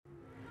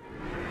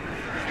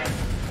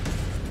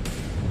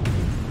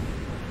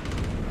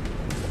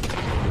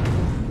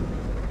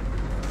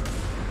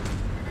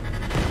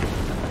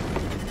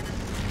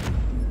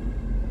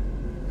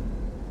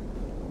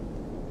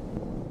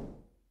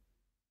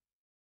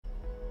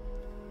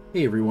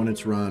Hey everyone,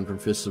 it's Ron from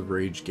Fists of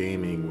Rage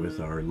Gaming with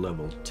our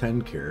level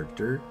 10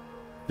 character,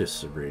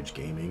 Fists of Rage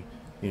Gaming,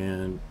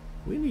 and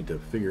we need to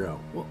figure out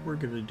what we're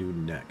going to do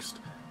next.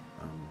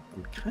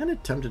 I'm kind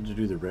of tempted to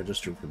do the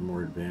register for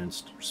more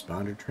advanced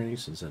responder training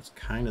since that's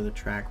kind of the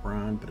track we're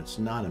on, but it's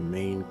not a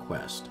main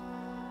quest.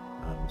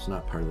 It's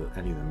not part of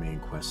any of the main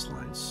quest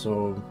lines.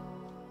 So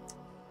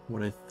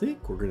what I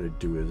think we're going to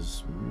do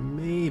is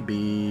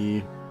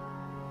maybe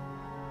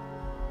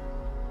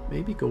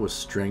go with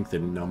strength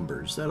and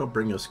numbers. That'll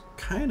bring us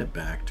kind of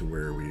back to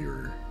where we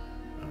were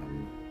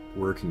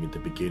working at the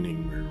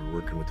beginning. We were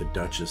working with the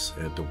Duchess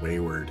at the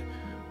Wayward.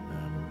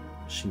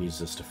 She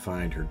needs us to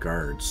find her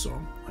guards, so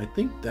I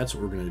think that's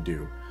what we're going to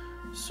do.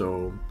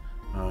 So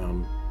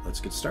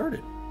let's get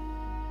started.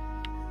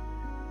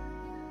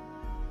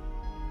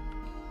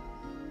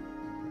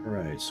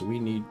 Alright, so we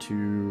need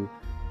to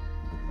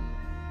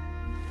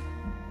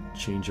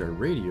change our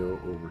radio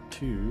over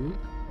to,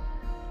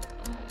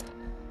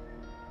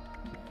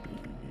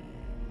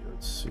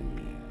 let's see,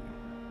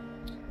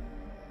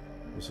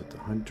 was it the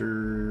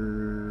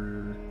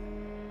Hunter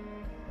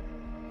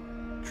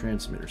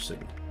transmitter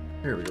signal?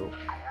 There we go. Coordinates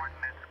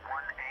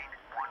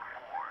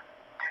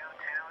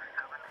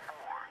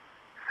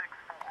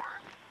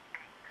 1814-2274-648.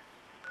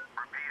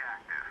 Repeat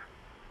active.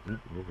 Yep,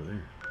 over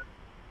there.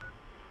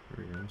 There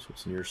we go. So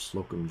it's near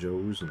Slocum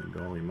Joe's and the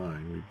Gauley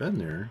mine. We've been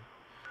there.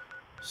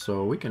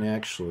 So we can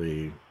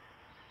actually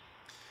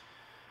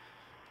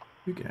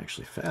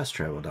fast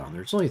travel down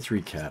there. It's only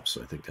 3 caps,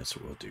 so I think that's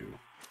what we'll do.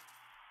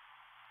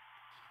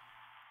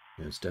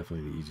 Yeah, it's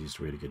definitely the easiest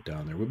way to get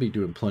down there. We'll be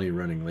doing plenty of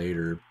running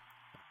later.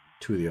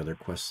 2 of the other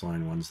quest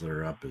line ones that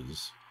are up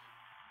is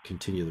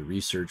continue the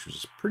research, which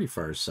is pretty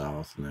far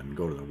south, and then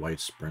go to the White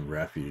Spring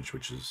Refuge,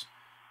 which is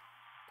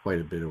quite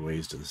a bit of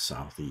ways to the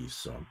southeast.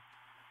 So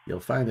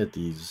you'll find that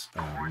these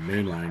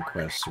mainline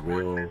quests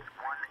will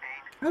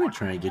kind of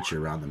try and get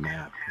you around the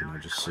map, you know,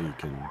 just so you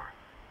can,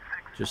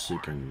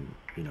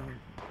 you know,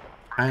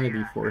 kind of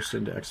be forced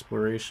into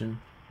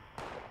exploration.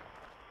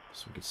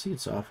 So we can see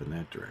it's off in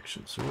that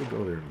direction. So we'll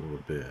go there in a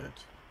little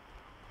bit.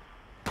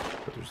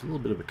 But there's a little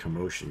bit of a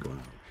commotion going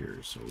on up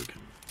here, so we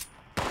can...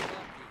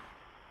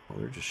 Oh,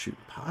 they're just shooting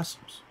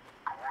possums.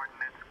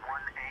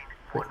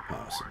 What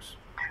possums?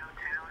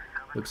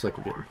 Looks like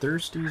we're getting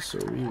thirsty, so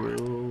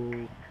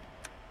we'll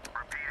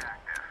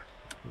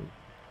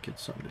get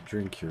something to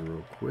drink here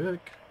real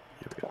quick.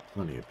 Yeah, we got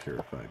plenty of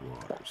purified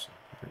waters.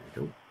 There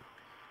we go.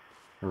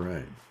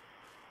 Alright.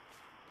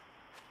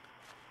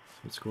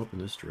 So let's go up in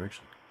this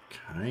direction.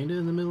 Kinda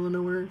in the middle of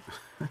nowhere.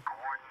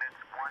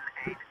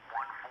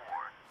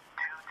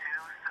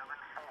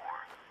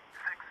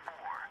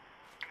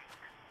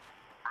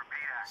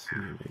 See,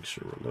 make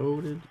sure we're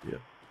loaded.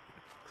 Yep.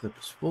 Clip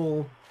is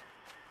full.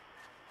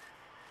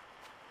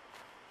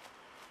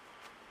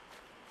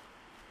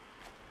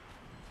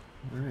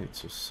 Alright,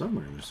 so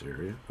somewhere in this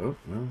area. Oh,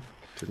 well,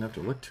 didn't have to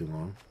look too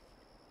long.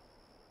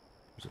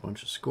 There's a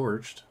bunch of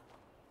Scorched.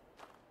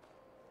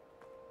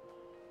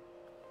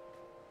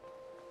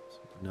 So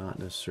not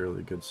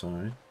necessarily a good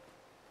sign.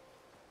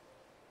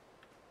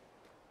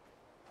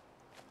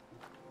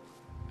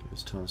 Okay,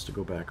 it's telling us to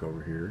go back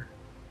over here.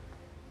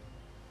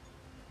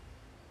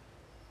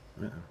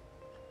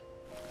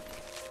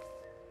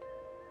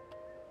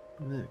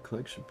 That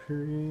collection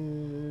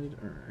period.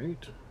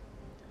 Alright.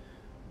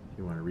 If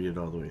you want to read it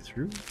all the way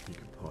through, you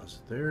can pause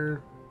it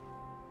there.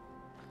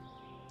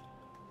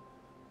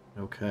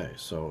 Okay,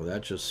 so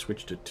that just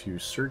switched it to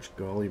search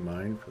Gauley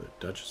mine for the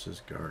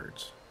Duchess's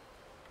guards.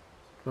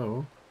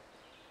 So,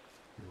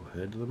 we'll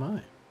head to the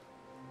mine.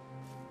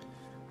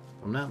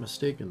 If I'm not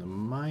mistaken, the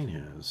mine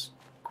has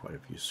quite a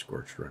few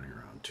Scorched running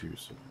around too,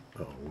 so...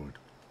 Oh, wood.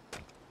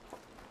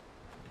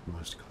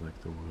 Must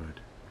collect the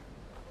wood.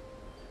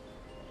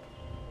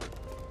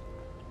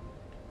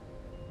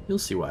 You'll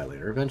see why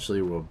later.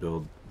 Eventually we'll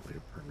build like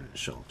a permanent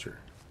shelter.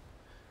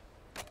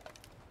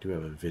 Do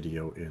have a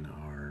video in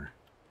our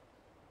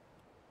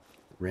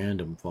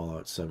random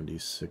Fallout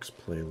 76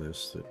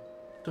 playlist that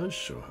does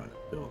show how to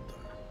build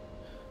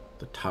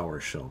the tower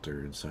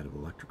shelter inside of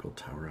Electrical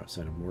Tower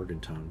outside of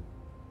Morgantown.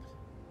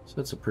 So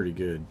that's a pretty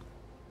good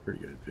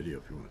video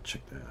if you want to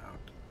check that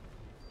out.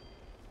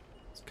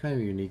 It's kind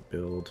of a unique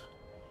build.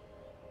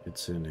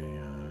 It's in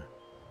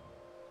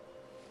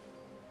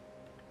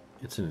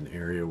an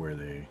area where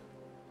they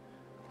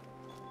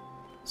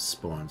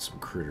spawn some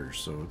critters,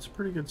 so it's a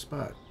pretty good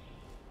spot.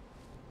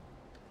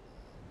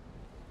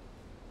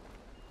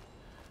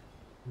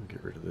 We'll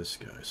get rid of this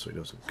guy so he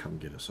doesn't come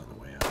get us on the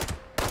way out.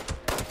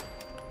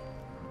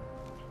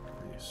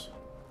 Nice.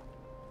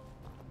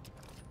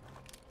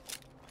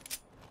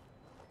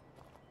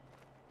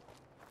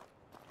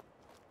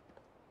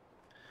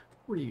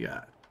 What do you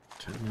got?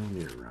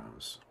 10mm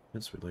rounds.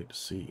 That's what we'd like to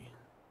see.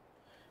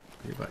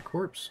 Nearby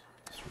corpse.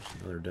 So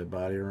there's another dead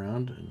body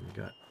around, and we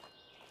got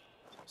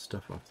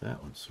stuff off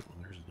that one, so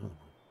there's another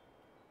one.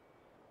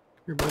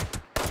 Here, bud.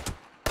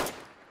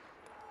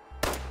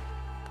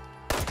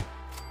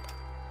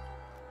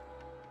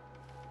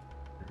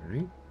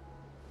 Alright.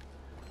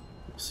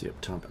 You'll see up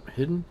top I'm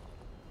hidden.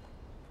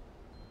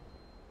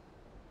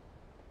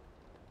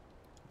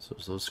 So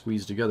as those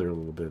squeeze together a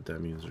little bit,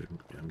 that means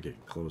I'm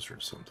getting closer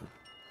to something.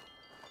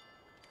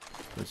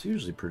 That's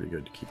usually pretty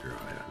good to keep your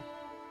eye on.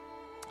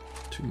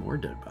 2 more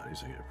dead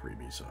bodies I get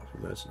freebies off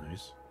of. That's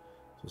nice.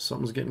 So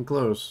something's getting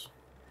close.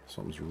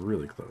 Something's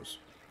really close.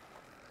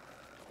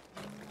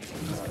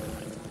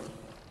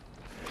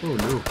 Oh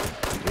no.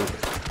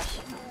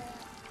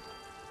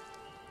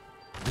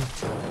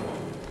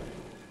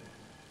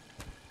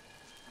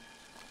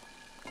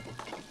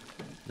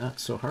 Not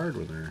so hard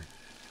when they're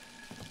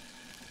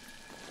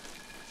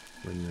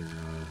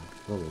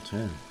level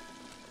 10.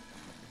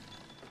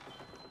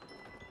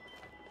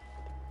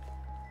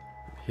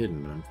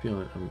 Hidden, but I'm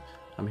feeling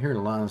I'm hearing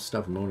a lot of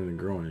stuff moaning and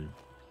groaning.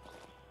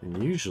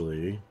 And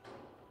usually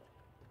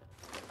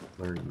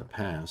learned in the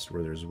past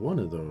where there's one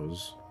of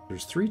those,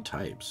 there's 3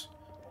 types.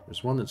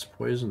 There's one that's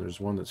poison, there's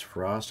one that's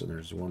frost, and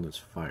there's one that's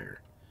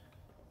fire.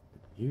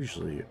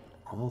 Usually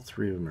all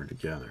 3 of them are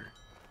together.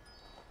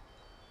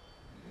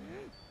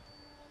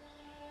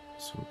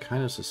 So I'm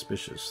kind of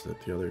suspicious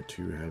that the other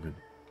 2 haven't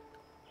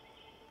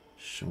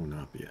shown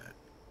up yet.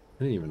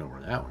 I didn't even know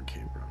where that one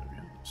came from, to be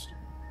honest.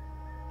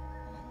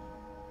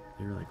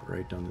 They were like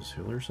right down this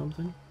hill or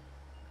something?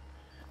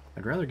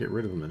 I'd rather get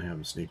rid of them than have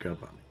them sneak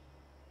up on me.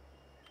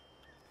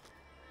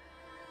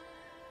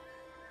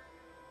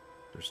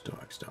 There's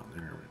dogs down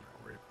there, we're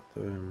not worried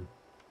about them.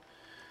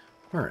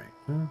 Alright,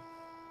 well,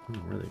 I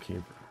don't know where they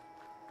came from.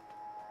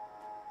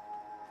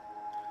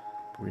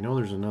 But we know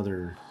there's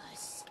another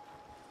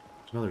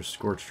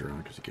Scorched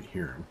around because you can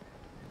hear him.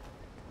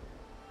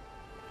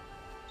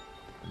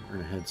 I'm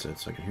wearing a headset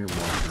so I can hear him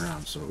walking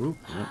around, so oop,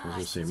 yep, I was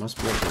gonna say,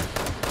 must be up there.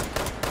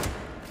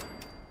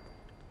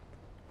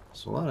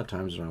 So a lot of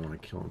times when I want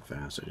to kill them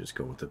fast, I just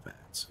go with the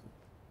VATS.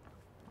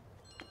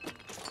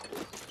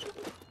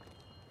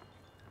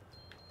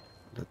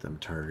 Let them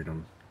target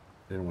them.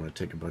 They don't want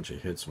to take a bunch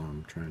of hits while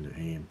I'm trying to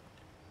aim.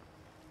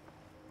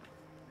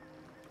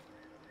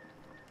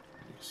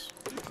 Nice.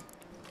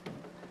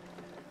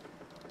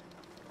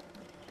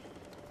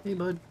 Hey,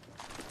 bud.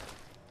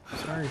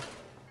 Sorry.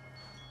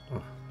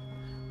 Oh.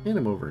 And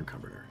I'm over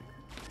encumbered already.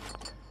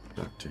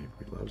 Duct tape.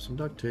 We love some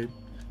duct tape.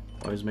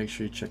 Always make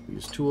sure you check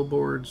these tool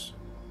boards.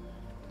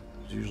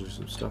 There's usually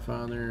some stuff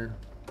on there.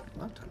 A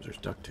lot of times there's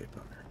duct tape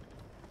on there.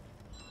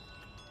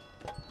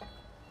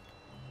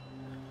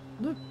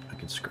 Look, I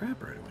can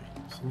scrap right away.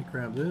 So let me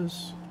grab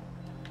this.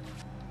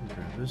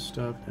 Grab this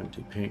stuff.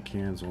 Empty paint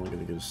cans. Only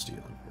going to get a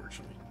steel,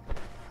 unfortunately.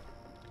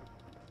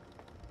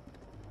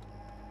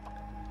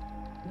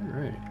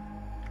 Alright.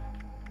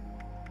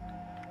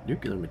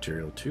 Nuclear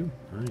material, too.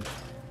 Nice.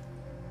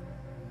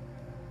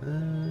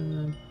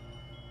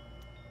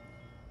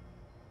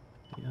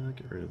 Yeah, I'll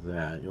get rid of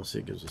that. You'll see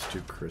it gives us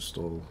 2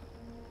 crystal.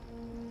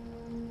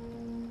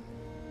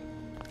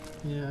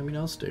 Yeah, I mean,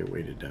 I'll stay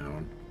weighted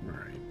down.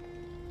 Alright.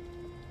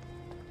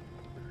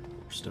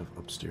 More stuff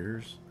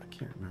upstairs. I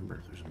can't remember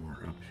if there's more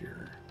up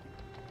here.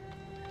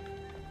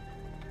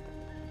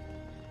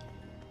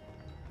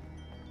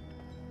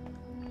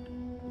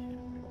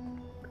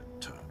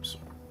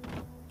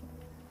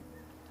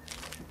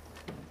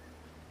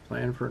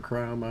 Plan for a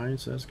cryo mine,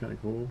 so that's kind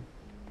of cool.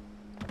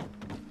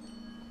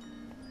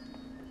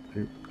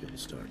 Oop, getting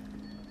stuck.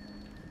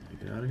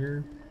 Get out of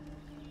here.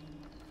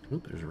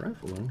 Oop, there's a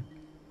rifle though.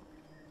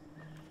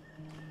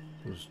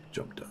 Let's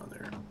jump down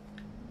there.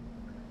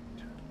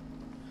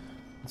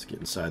 Let's get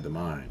inside the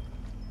mine.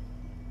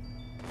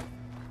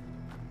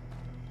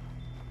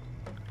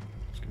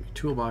 There's gonna be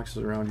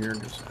toolboxes around here,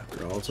 because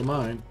after all, it's a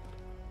mine.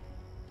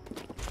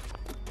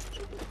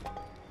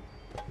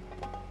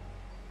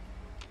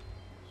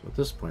 At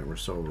this point, we're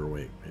so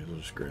overweight. Maybe we'll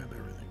just grab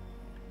everything.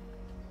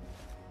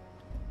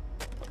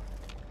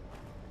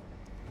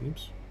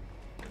 Oops.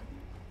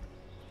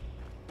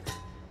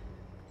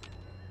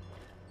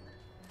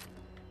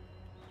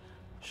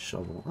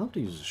 Shovel. I'll have to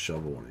use a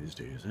shovel one of these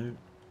days. I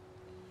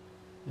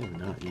have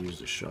not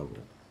used a shovel.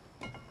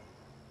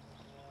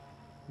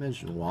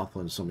 Imagine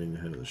waffling something in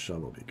the head of the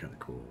shovel would be kind of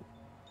cool.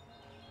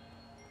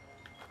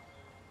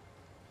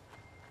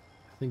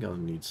 I think I'll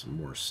need some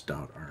more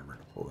stout armor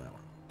to pull that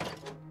one.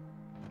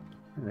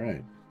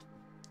 Alright.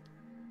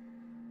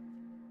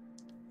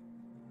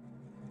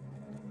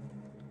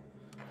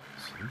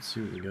 So let's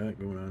see what we got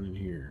going on in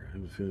here. I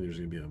have a feeling there's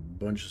going to be a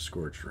bunch of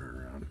Scorched running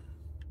around.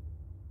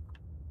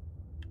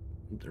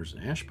 There's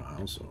an ash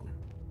pile, so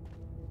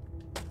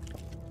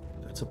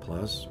that's a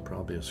plus.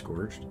 Probably a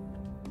Scorched.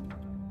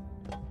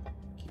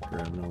 Keep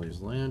grabbing all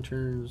these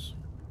lanterns.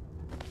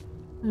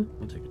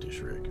 I'll take a dish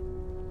rag.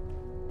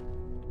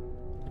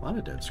 A lot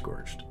of dead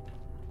Scorched.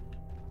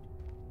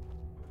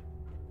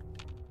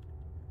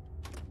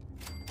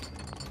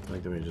 I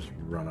like the way you just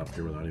run up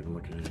here without even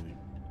looking at anything.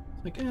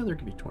 It's like, yeah, there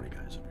could be 20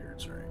 guys up here.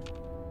 It's alright.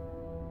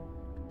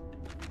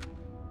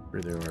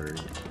 Or they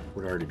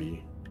would already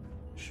be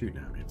shooting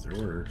at me if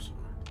there were. So.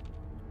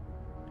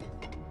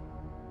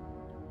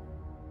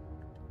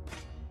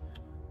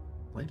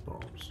 Light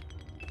bulbs.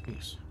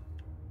 Nice.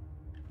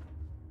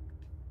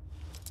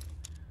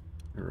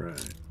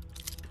 Alright.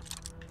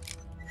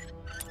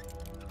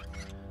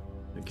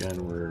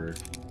 Again, we're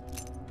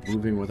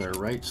moving with our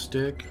right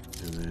stick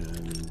and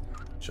then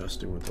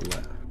adjusting with the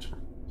left.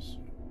 So,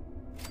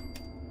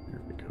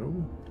 here we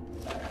go.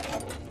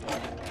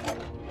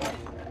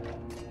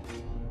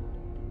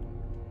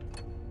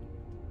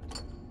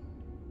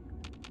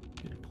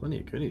 Getting plenty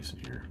of goodies in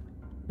here.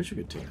 Wish you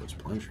could take those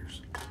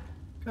plungers.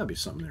 Gotta be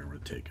something there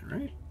worth taking,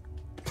 right?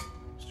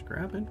 Just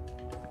grab it.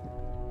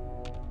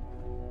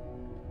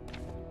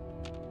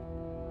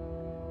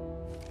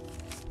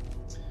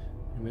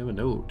 We have a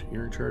note.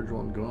 You're in charge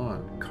while I'm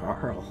gone.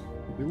 Carl.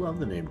 We love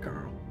the name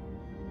Carl.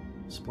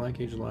 Supply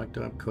cage locked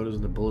up. Code is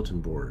in the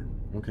bulletin board.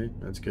 Okay,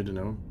 that's good to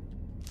know.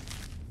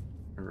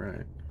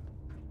 Alright.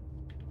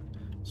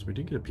 So we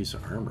did get a piece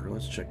of armor.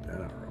 Let's check that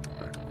out real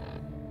quick.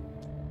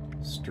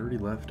 Sturdy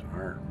left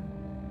arm.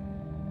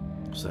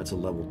 So that's a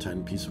level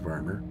 10 piece of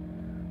armor.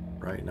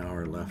 Right now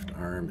our left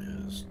arm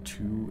is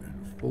 2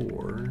 and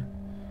 4.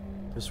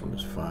 This one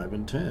is 5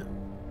 and 10.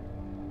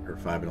 Or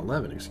 5 and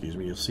 11, excuse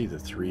me. You'll see the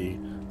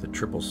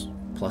triple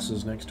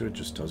pluses next to it.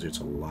 Just tells you it's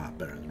a lot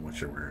better than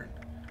what you're wearing.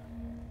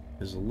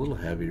 It's a little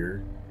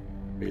heavier.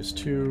 Weighs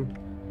 2.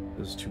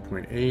 This is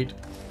 2.8.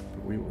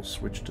 But we will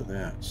switch to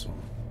that. So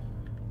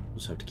we'll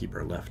just have to keep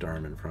our left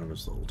arm in front of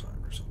us the whole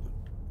time or something.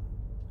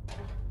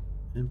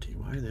 Empty.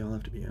 Why do they all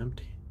have to be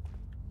empty?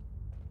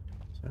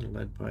 Is that a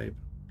lead pipe?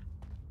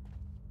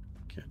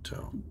 Can't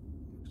tell.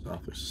 It's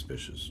awfully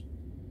suspicious.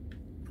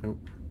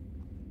 Nope.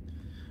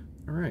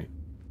 Alright.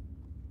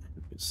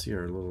 You can see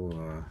our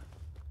little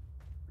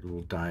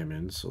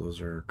diamonds, so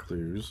those are our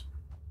clues.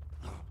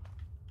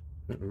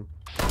 Uh-oh.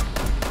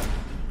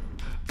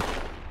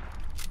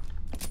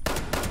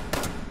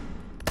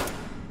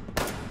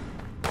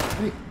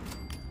 Hey!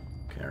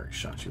 Okay, I already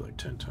shot you like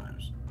 10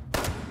 times.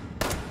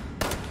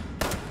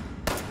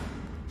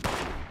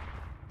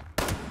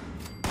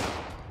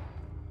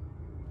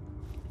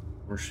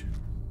 Horseshoe.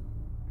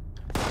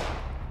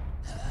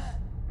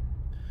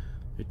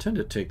 They tend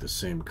to take the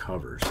same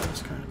cover, so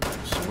that's kind of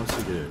nice. So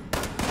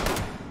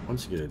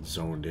once you get it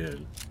zoned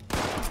in,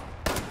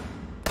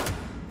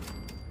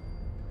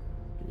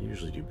 you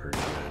usually do pretty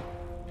good.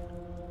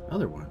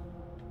 Another one.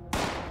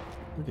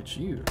 Look at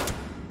you.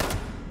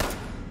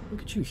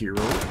 Look at you, hero.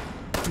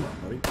 Come on,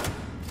 buddy.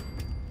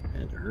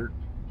 Had to hurt.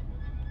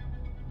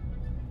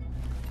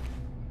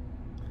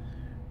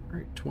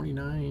 Alright,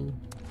 29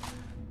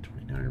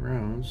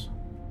 rounds.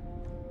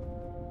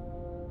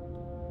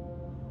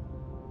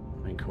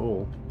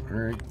 Coal.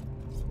 Alright.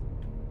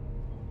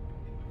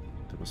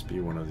 That must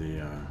be one of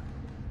the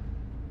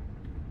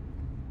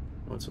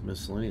oh, it's a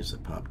miscellaneous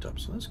that popped up,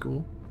 so that's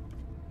cool.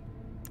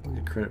 I'll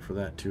get credit for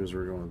that too as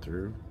we're going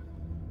through.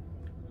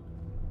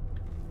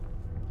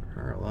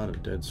 There are a lot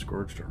of dead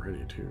Scorched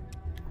already too.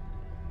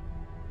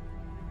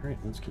 Alright,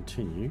 let's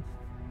continue.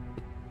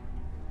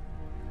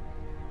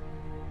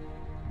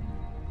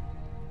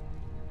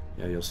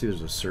 Yeah, you'll see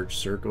there's a search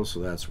circle,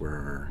 so that's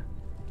where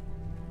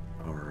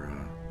our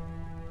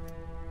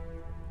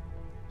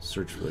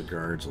search for the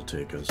guards will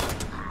take us.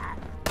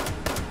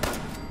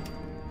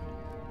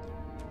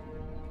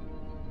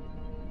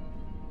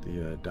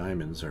 The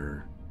diamonds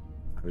are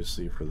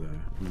obviously for the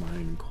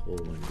mine, coal,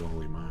 and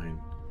Gauley mine.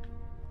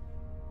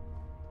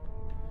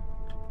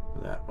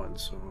 For that one,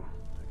 so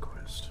that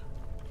quest.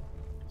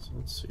 So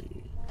let's see.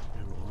 We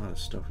have a lot of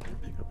stuff we can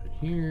pick up in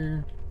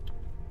here,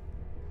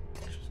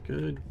 which is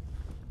good.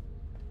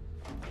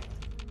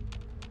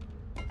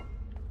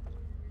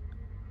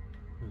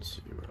 Let's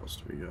see, what else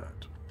do we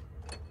got?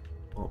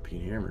 Ball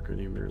peen hammer, couldn't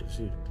even barely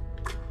see it.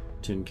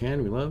 Tin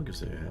can we love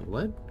because they have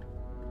lead.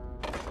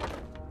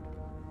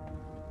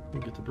 We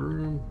get the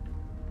broom.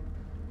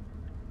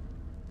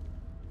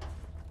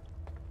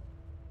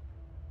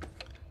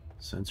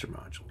 Sensor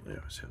module, they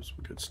always have some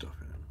good stuff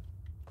in them.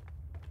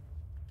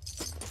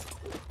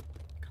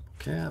 Couple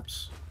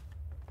caps.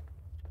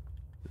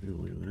 Ooh,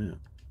 look at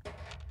that.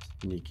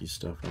 Sneaky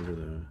stuff under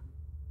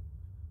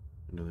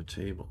the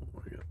table.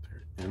 What do we got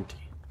there? Empty.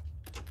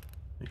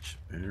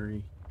 Makeshift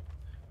battery.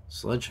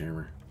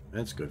 Sledgehammer.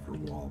 That's good for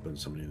walloping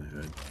somebody in the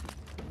head.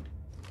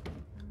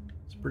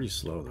 It's pretty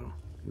slow though.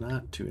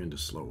 Not too into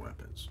slow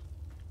weapons.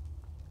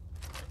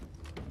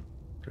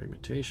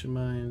 Fragmentation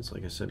mines.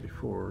 Like I said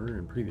before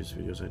in previous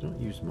videos, I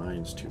don't use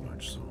mines too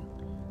much, so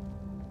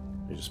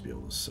I just be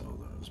able to sell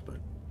those. But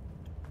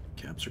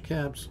caps are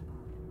caps.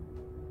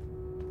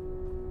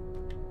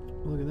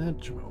 Look at that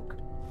joke.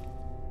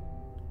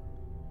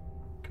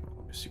 Come on,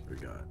 let me see what we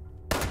got.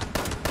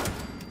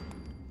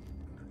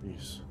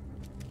 Nice.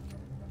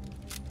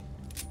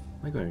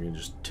 I think I can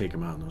just take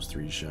them out in those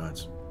 3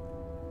 shots.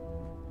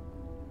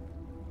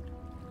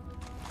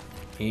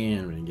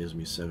 And it gives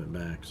me 7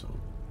 back, so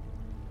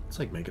it's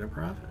like making a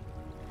profit.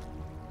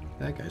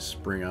 That guy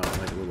spring out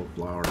like a little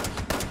flower.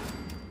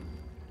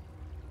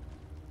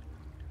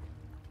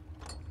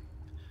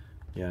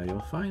 Yeah,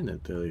 you'll find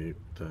that the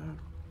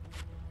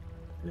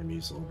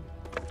enemies will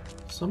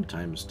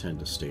sometimes tend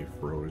to stay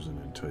frozen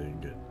until you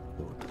get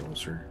a little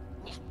closer.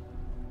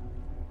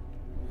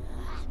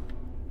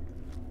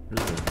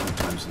 There's been a few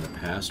times in the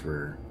past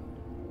where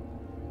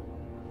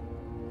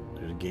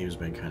there'd game's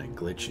been kind of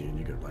glitchy, and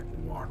you could like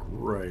walk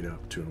right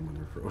up to them when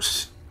they're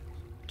frozen.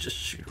 Just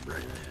shoot them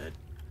right in the head.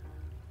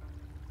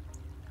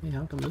 Hey,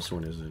 how come this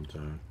one isn't,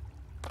 how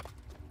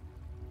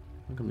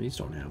come these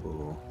don't have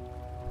little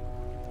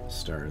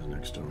stars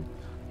next to them?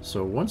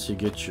 So once you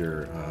get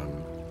your,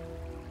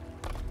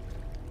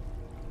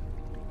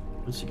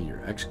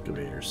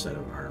 excavator set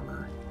of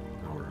armor,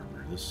 power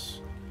armor,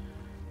 this,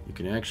 you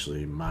can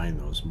actually mine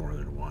those more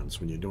than once.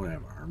 When you don't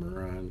have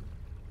armor on,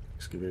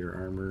 excavator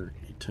armor,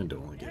 you tend to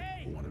only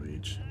get one of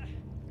each.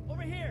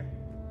 Over here!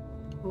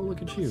 Oh,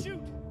 look at you.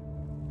 Shoot!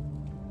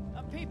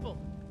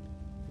 People!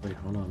 Wait,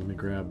 hold on. Let me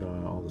grab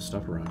all the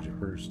stuff around you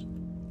first.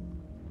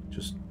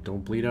 Just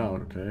don't bleed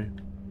out, okay?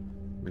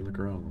 Let me look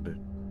around a little bit.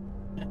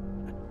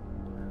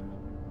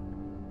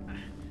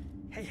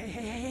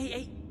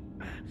 Hey!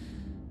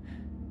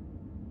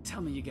 Tell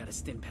me you got a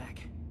stim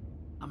pack.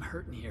 I'm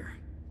hurting here.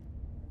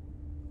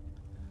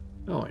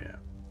 Oh, yeah.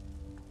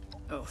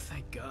 Oh,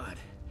 thank God.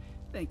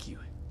 Thank you.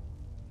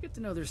 Good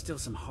to know there's still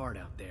some heart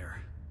out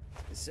there.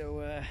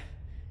 So,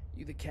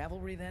 you the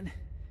cavalry then?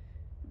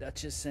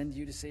 Duchess send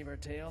you to save our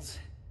tails?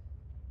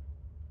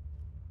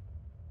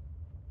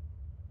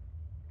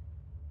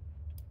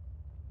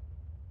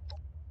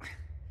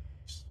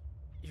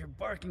 You're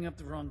barking up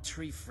the wrong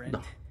tree, friend.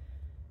 No.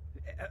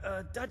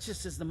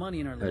 Duchess is the money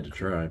in our I little had to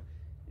crew, try.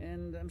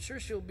 and I'm sure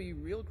she'll be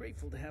real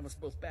grateful to have us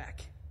both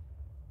back.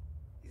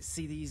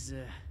 See, these,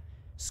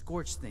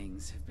 Scorched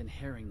things have been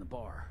harrying the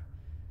bar.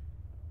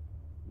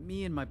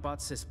 Me and my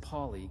bot sis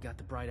Polly got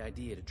the bright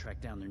idea to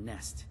track down their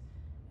nest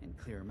and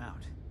clear them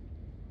out.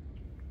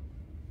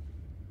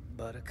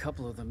 But a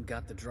couple of them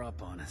got the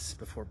drop on us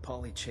before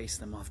Polly chased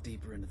them off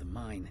deeper into the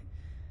mine.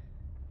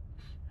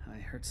 I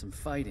heard some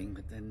fighting,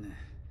 but then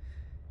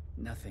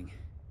nothing.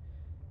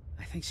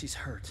 I think she's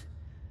hurt.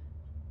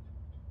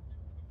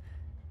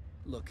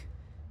 Look,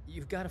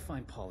 you've got to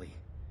find Polly.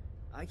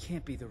 I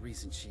can't be the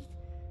reason she...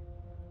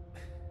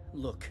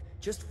 Look,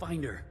 just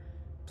find her.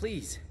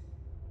 Please.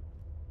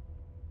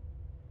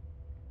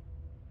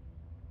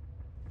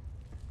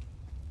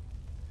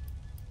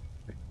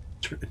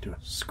 Turn into a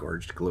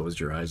Scorched. Close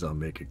your eyes, I'll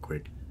make it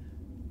quick.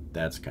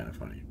 That's kind of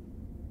funny.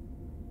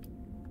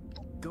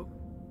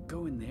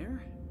 Go in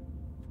there?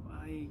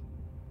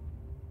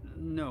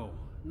 No,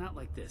 not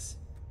like this.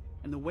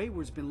 And the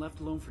Wayward's been left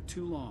alone for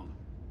too long.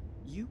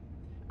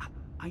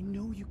 I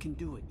know you can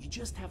do it. You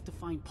just have to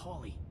find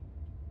Polly.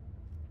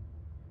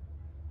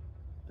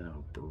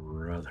 Oh,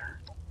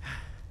 brother.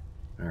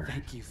 All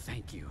right.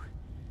 Thank you.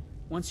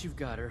 Once you've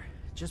got her,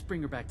 just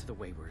bring her back to the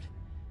Wayward.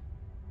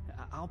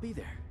 I'll be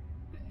there.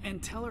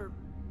 And tell her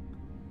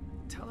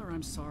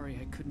I'm sorry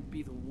I couldn't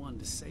be the one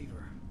to save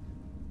her.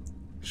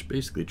 Which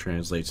basically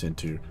translates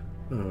into,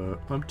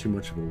 I'm too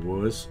much of a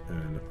wuss,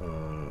 and,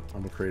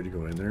 I'm afraid to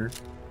go in there.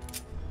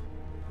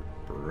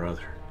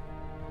 Brother.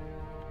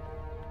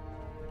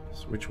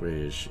 So which way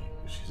is she?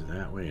 She's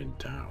that way and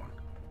down.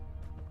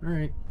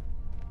 Alright.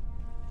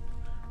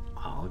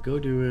 I'll go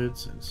do it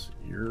since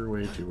you're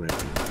way too wet.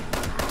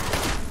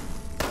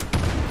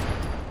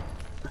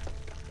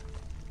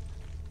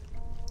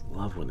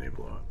 Love when they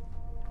blow up.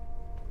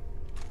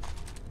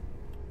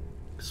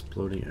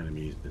 Exploding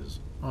enemies is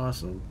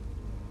awesome.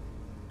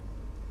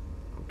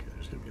 Okay,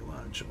 there's gonna be a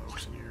lot of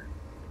jamokes in here.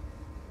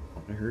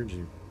 Oh, I heard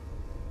you.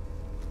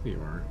 Here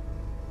you are.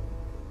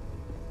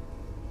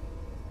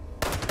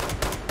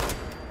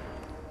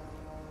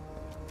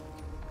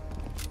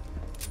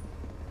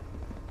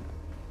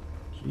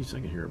 Jeez,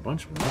 I can hear a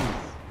bunch of them.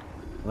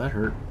 Well, that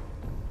hurt.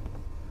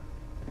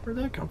 Where'd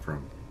that come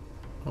from?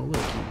 Oh,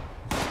 look.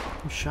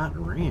 You shot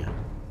and ran.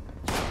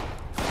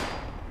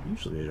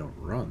 Usually they don't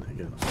run, they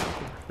get in the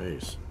back of their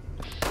face.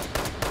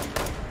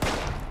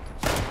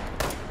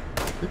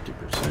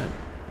 50%.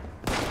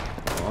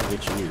 Well, I'll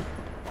get you.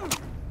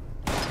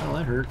 Oh,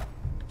 that hurt.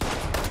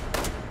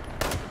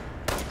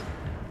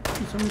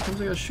 Gee, so many times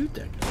I gotta shoot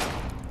that guy.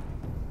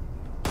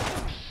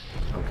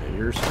 Okay,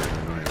 you're starting to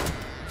annoy me.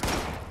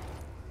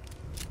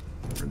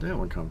 Where'd that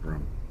one come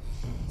from?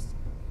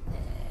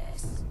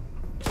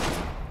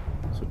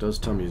 So it does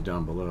tell me he's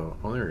down below.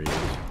 Oh, there he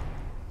is.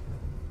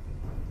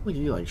 Look,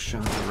 he like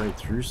shot me right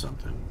through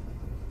something.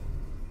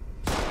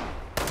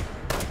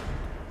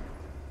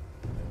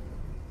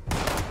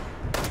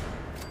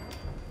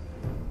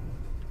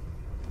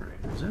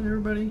 Alright, is that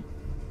everybody?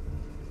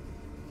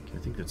 Okay, I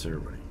think that's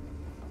everybody.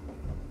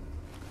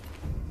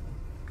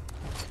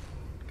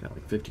 Got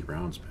like 50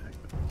 rounds back.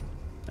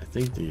 I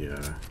think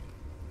I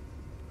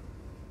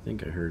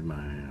think I heard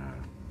my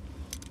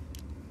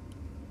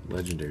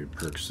legendary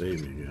perk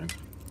save me again.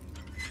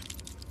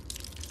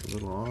 A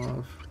little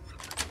off.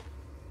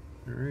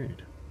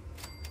 Alright.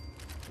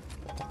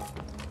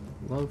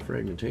 Love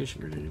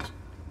fragmentation grenades.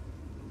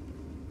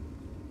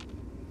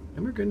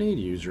 I'm a grenade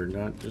user,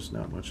 not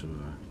much of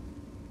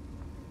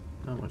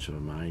a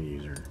mine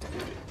user.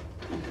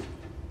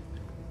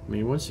 I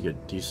mean, once you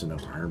get decent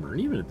enough armor,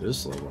 and even at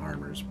this level,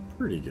 armor is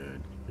pretty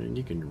good. I mean,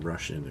 you can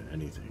rush into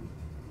anything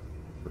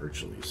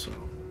virtually. So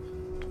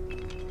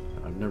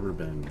I've never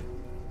been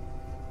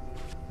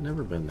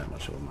that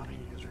much of a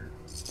mine user.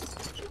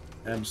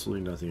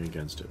 absolutely nothing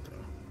against it,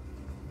 though.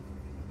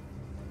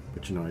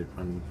 But you know,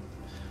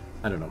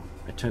 I don't know.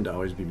 I tend to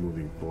always be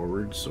moving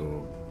forward,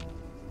 so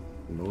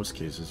in most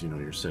cases, you know,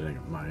 you're setting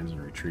up mines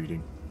and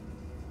retreating.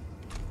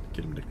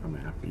 Get them to come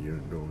after you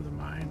and go over the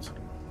mines.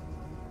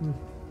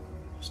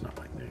 It's not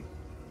my thing.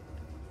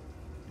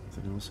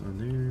 Anything else on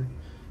there?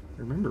 If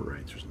I remember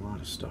right, there's a lot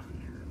of stuff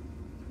in here.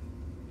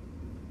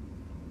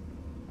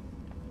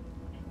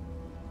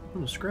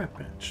 Oh, a scrap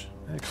bench.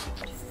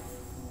 Excellent.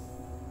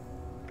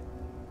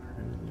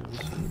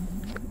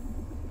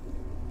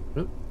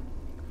 Oh,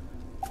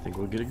 I think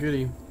we'll get a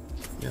goodie.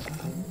 Yep.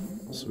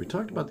 So we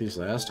talked about these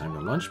last time.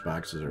 The lunch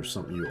boxes are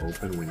something you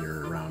open when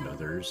you're around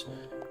others,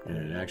 and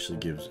it actually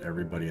gives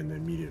everybody in the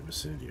immediate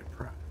vicinity a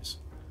prize.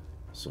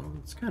 So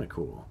it's kind of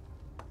cool.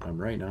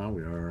 Right now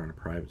we are on a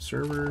private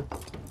server,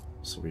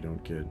 so we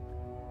don't get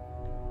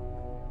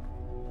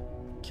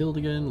killed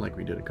again like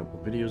we did a couple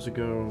videos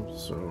ago.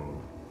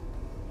 So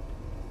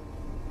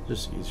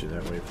just easier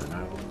that way for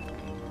now,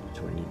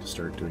 until we need to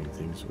start doing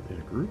things within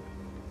a group.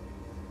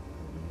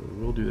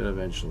 We'll do that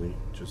eventually,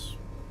 just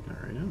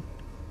not right now.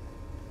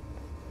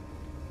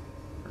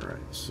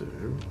 Alright, so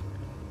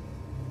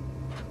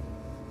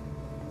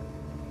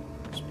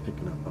just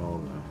picking up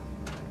all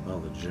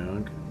the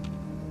junk.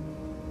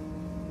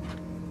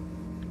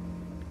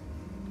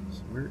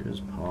 So where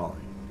is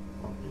Polly?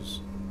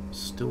 Polly's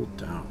still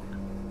down.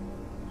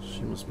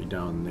 She must be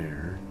down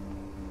there.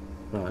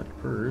 But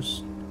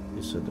first,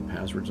 they said the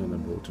password's on the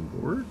bulletin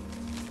board.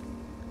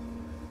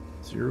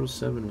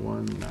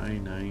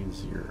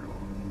 071990.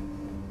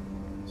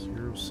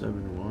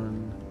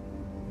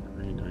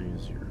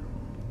 071990.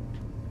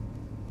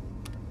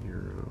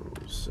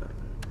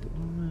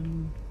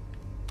 07190.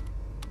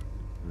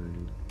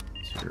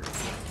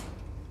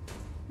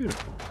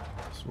 Beautiful.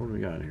 So what do we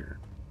got here?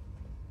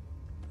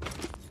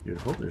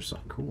 Beautiful. There's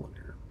something cool in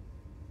here.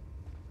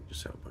 We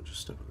just have a bunch of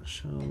stuff on the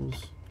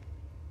shelves.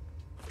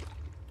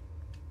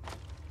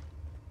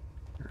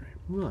 Alright,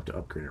 we'll have to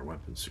upgrade our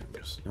weapon soon,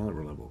 because now that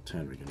we're level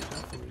 10, we can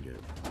definitely get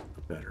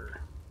a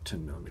better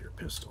 10mm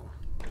pistol.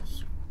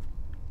 So.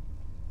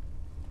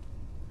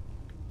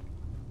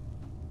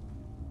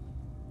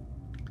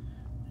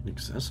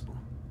 Inaccessible.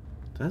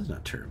 That's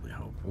not terribly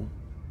helpful.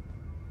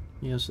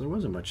 Yeah, so there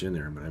wasn't much in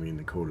there, but I mean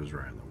the code was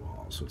right on the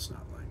wall, so it's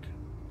not like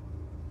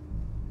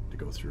to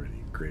go through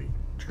any great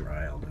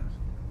trial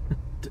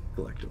to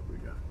collect what we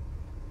got.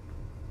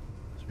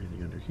 Is there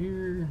anything under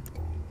here?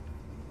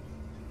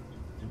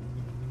 I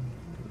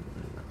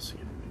don't see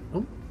anything.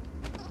 Oh,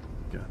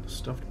 got a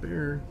stuffed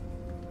bear.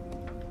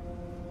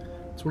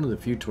 It's one of the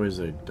few toys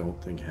I don't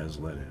think has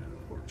lead in it,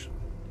 unfortunately.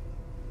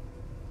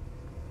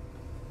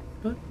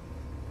 But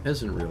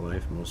as in real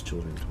life, most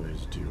children's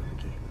toys do in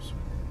the games.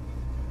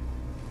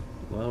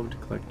 Love to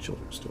collect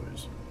children's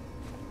toys.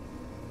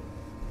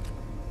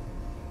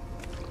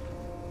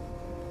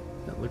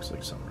 That looks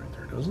like something right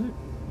there, doesn't it?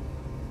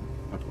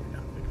 How can we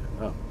not pick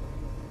that up?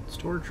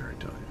 Storage, I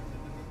tell you.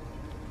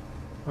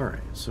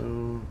 Alright, so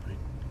I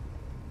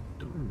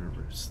don't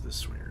remember if it's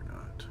this way or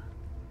not.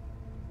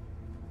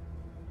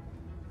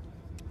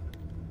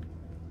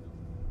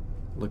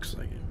 Looks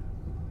like it.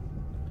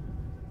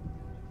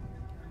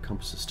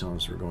 Compass is telling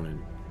us we're going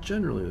in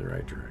generally the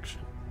right direction.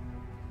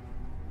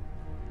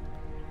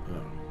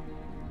 Oh.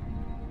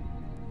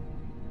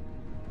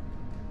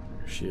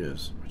 There she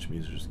is, which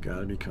means there's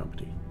gotta be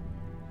company.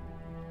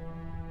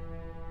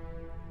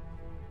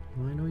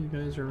 Well, I know you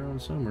guys are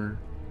around somewhere.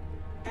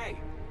 Hey!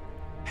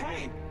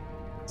 Hey!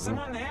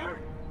 Someone there?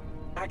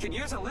 I could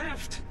use a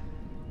lift.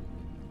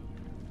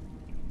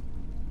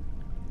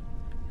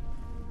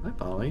 Hi,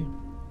 Polly.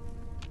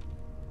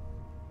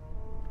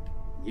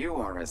 You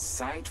are a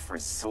sight for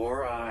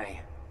sore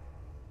eye.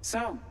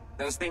 So,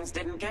 those things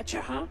didn't get you,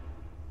 huh?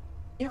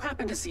 You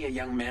happen to see a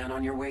young man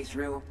on your way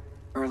through?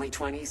 Early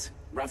 20s,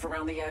 rough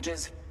around the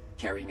edges,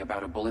 carrying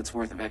about a bullet's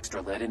worth of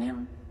extra lead in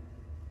him?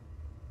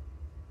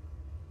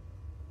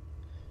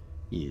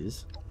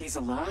 Yes. He's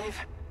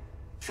alive?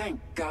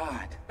 Thank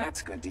God,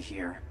 that's good to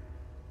hear.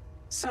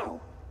 So,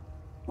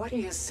 what do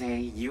you say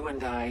you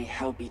and I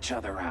help each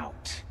other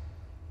out?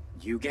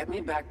 You get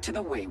me back to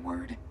the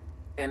Wayward,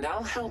 and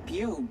I'll help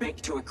you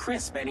bake to a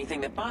crisp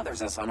anything that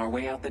bothers us on our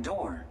way out the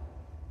door.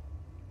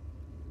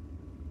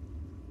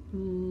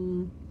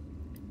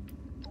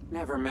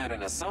 Never met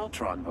an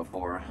Assaultron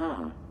before,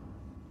 huh?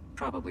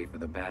 Probably for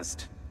the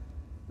best.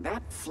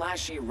 That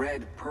flashy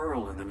red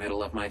pearl in the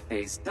middle of my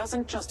face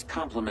doesn't just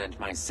complement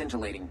my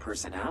scintillating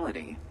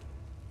personality.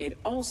 It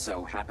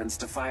also happens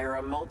to fire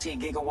a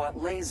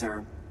multi-gigawatt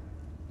laser.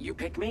 You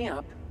pick me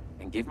up,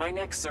 and give my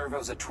neck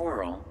servos a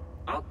twirl,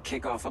 I'll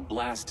kick off a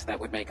blast that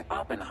would make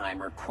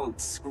Oppenheimer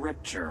quote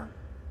scripture.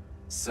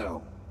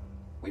 So,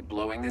 we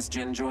blowing this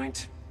gin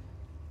joint?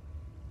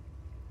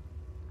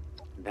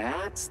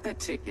 That's the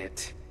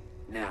ticket.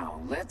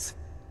 Now, let's...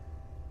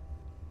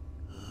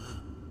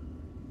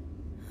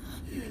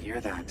 You hear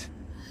that?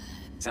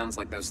 Sounds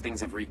like those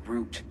things have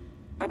regrouped.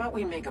 How about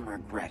we make them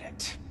regret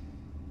it?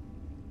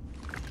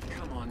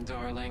 Come on,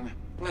 darling.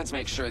 Let's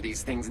make sure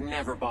these things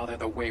never bother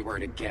the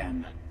Wayward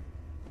again.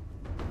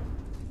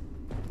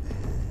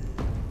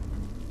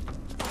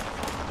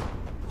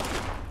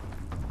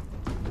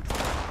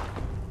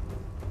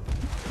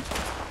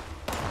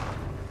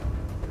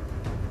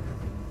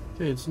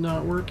 Okay, it's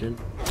not working.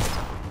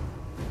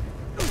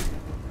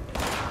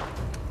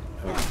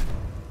 Okay.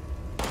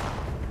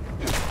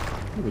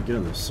 Let me get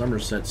on the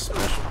Somerset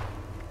special.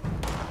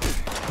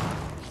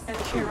 And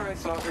here I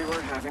thought we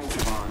were having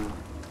fun.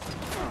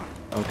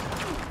 Okay.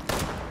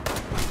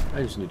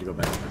 I just need to go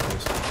back to my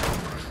list.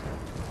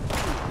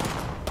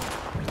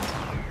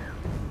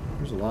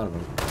 There's a lot of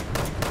them.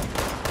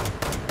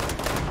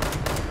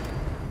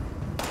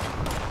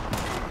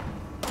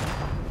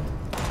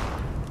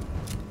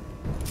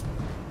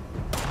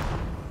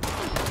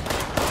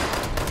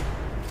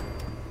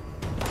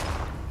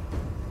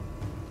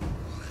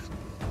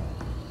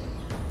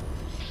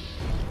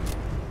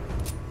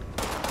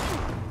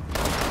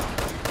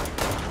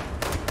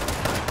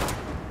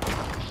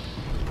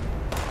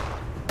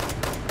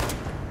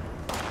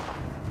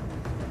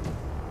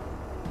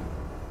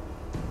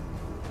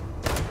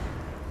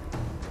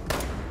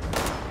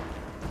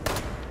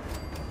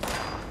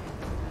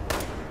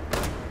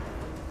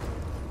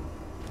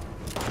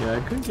 Yeah,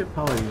 I couldn't get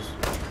Polly's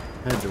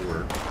head to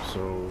work,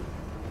 so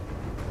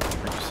I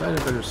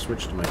decided I better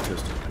switch to my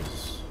pistol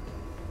because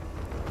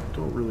I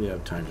don't really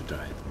have time to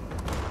die.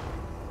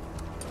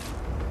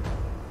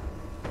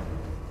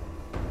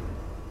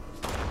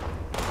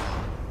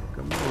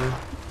 Come over.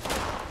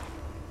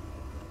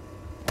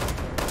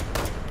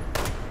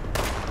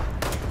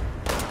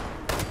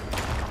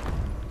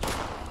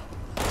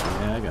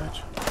 Yeah, I got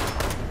you.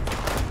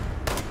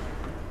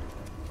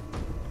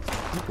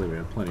 Hopefully we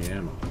have plenty of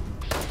ammo.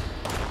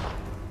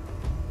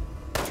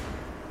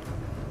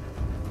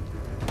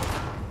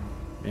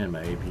 And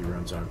my AP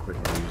runs out quick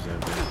when I use that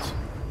bits.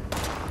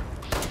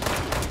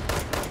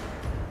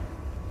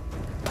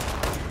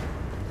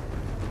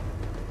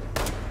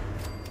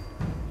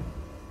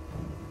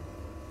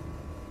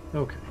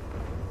 Okay, I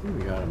think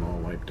we got them all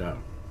wiped out.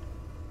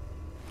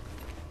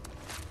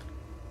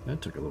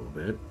 That took a little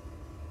bit.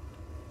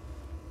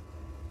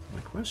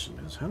 My question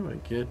is, how do I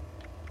get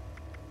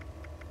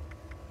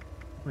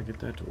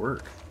that to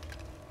work?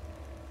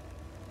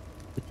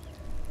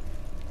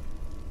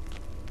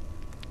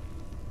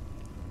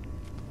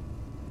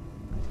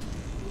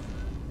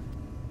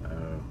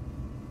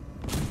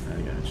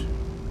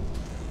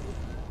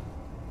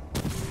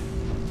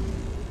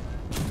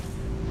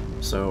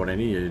 So what I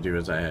needed to do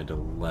is I had to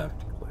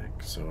left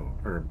click, so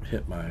or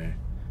hit my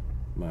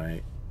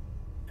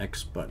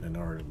X button in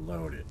order to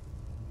load it.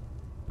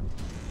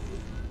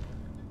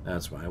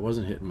 That's why I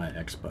wasn't hitting my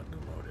X button to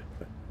load it.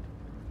 But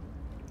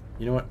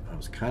you know what? I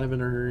was kind of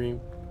in a hurry,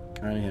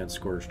 kind of had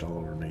Scorched all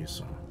over me,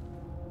 so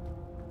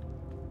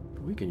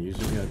but we can use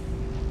it.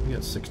 We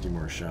got 60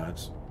 more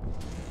shots.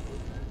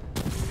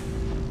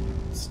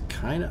 It's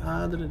kind of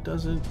odd that it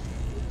doesn't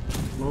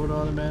load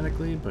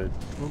automatically, but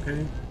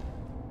okay.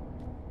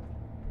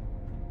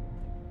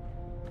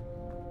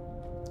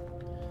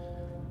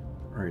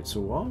 Alright,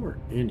 so while we're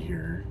in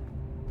here,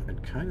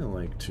 I'd kind of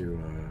like to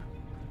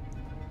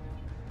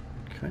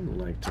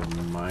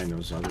mine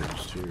those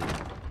others too.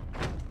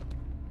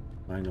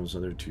 Mine those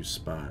other two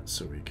spots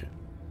so we can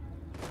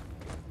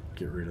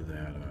get rid of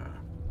that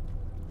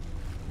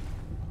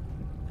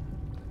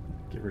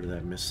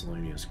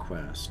miscellaneous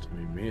quest. I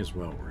mean, may as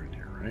well we're in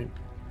here, right?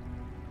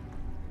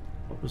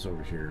 What was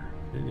over here?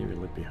 I didn't even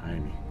look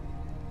behind me.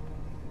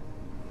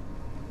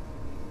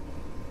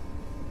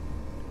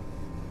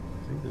 I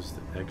think this is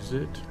the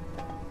exit.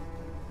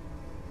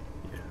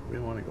 Yeah, we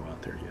don't want to go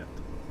out there yet.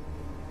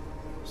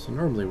 So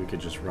normally we could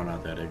just run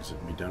out that exit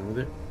and be done with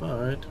it,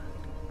 but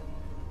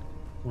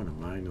I want to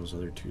mine those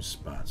other two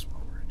spots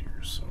while we're in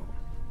here, so.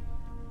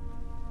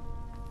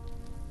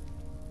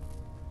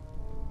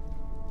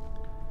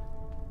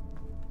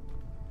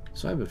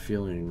 So I have a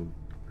feeling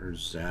her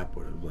zap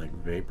would have like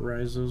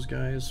vaporized those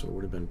guys, so it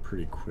would have been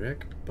pretty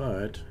quick,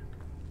 but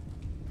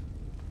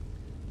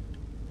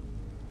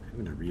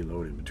having to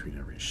reload in between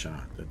every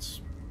shot, that's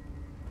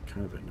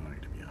kind of annoying,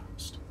 to be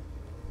honest.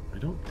 I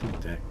don't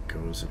think that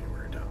goes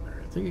anywhere down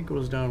there. I think it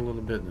goes down a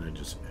little bit and then it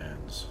just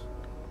ends.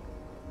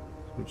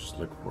 We'll just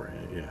look for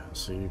it. Yeah,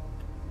 see?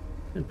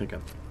 And pick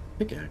up a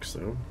pickaxe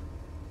though.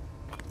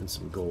 And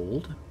some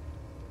gold.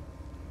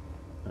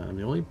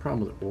 The only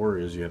problem with ore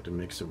is you have to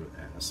mix it with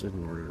acid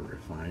in order to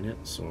refine it,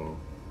 so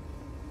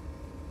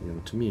you know,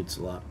 to me it's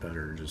a lot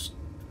better just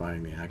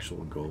finding the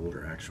actual gold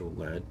or actual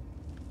lead.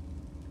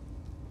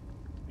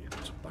 Yeah,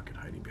 there's a bucket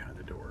hiding behind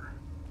the door.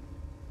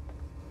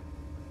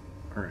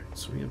 Alright,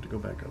 so we have to go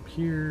back up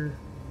here.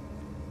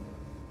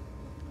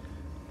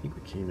 I think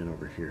we came in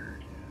over here.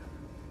 Yeah.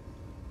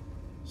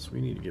 So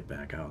we need to get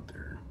back out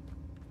there.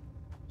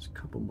 There's a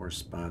couple more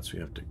spots we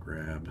have to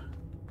grab.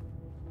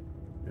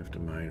 We have to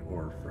mine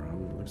ore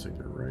from. It looks like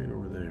they're right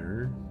over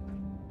there.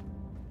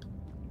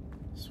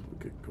 So we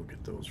could go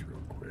get those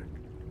real quick.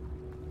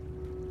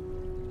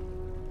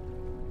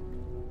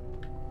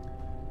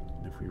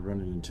 And if we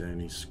run into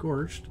any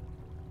Scorched,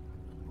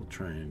 we'll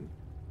try and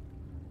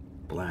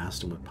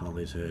blast them with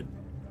Polly's head.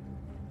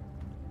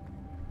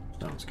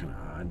 That was kind of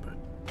odd, but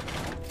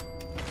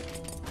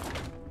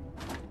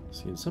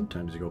see, and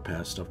sometimes you go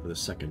past stuff for the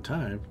second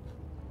time,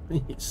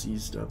 and you see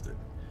stuff that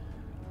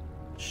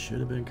Should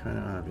have been kind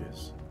of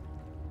obvious.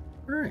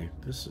 Alright,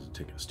 this is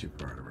taking us too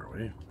far out of our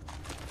way.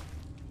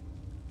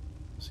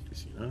 It's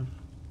easy enough.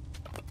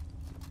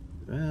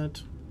 Do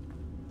that.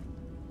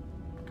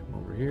 Come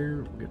over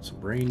here, we'll get some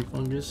brain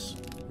fungus,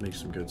 make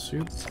some good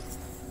soup.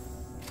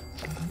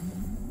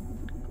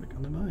 Click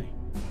on the eye.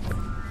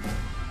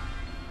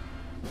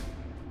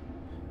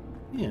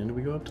 And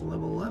we go up to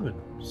level 11.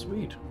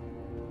 Sweet.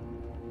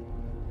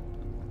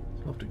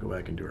 We'll have to go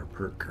back and do our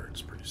perk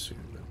cards pretty soon.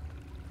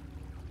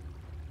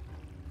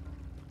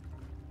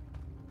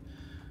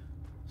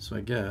 So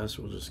I guess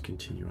we'll just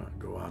continue on and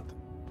go out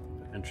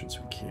the entrance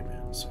we came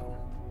in, so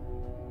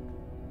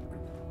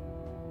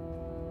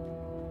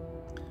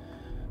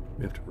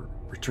we have to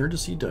return to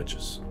see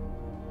Duchess.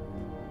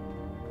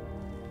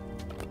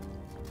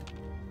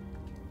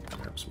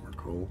 Grab some more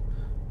coal.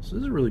 So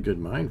this is a really good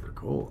mine for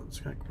coal. It's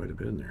got quite a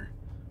bit in there.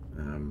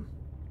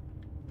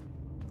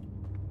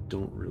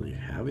 Don't really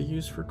have a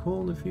use for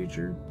coal in the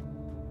future.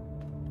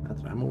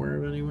 Not that I'm aware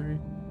of anyway.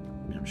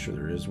 I mean, I'm sure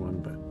there is one,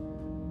 but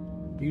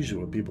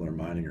usually what people are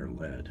mining are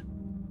lead.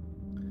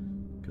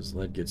 Because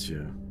lead gets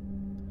you,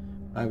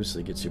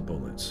 obviously gets you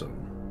bullets, so.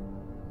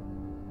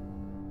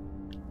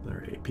 Let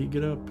our AP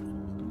get up.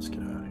 Let's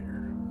get out of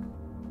here.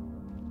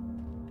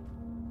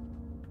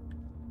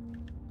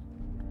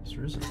 So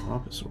there is an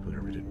office over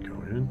there we didn't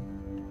go in.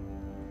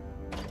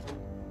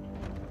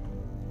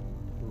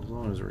 As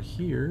long as we're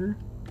here,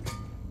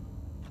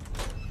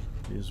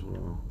 may as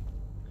well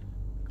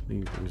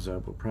clean things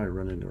up. We'll probably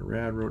run into a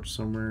rad roach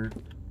somewhere.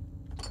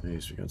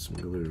 Nice, we got some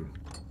glue.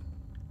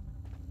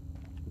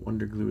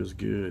 Wonder glue is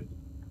good.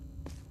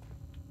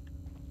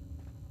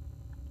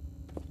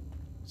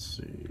 Let's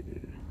see.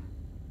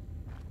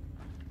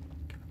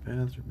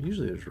 Bathroom.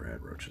 Usually there's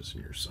rad roaches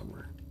in here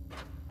somewhere.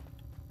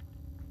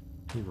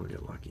 Maybe we'll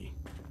get lucky.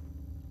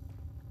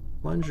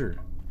 Plunger.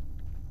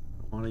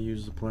 I want to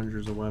use the plunger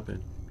as a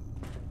weapon.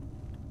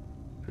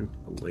 Ooh,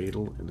 a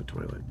ladle in the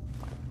toilet.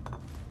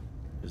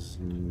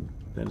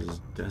 That is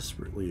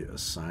desperately a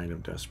sign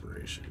of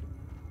desperation.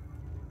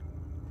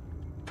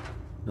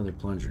 Another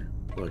plunger.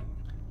 Look,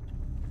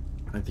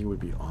 I think it would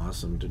be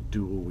awesome to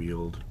dual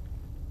wield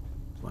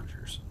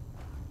plungers.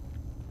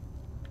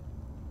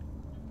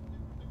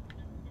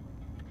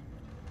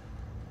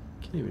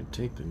 Can't even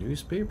take the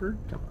newspaper?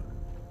 Come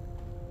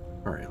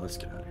on. Alright, let's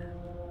get out of here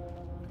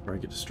before I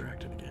get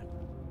distracted again.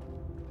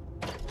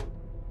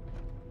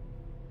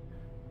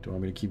 Don't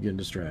want me to keep getting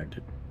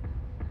distracted.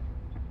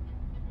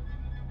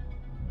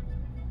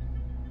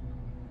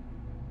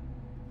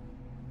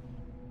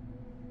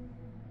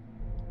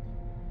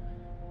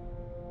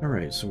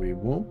 Alright, so we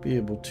won't be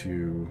able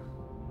to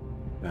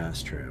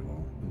fast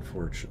travel,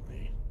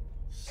 unfortunately.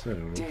 So...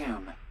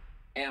 Damn!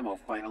 Ammo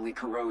finally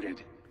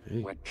corroded.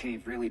 Hey. What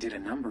cave really did a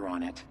number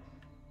on it?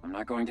 I'm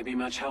not going to be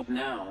much help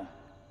now.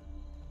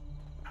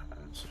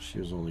 So she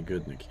was only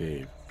good in the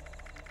cave.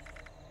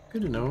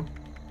 Good to know.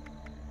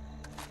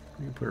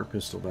 We can put our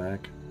pistol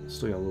back.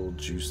 Still got a little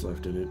juice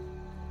left in it.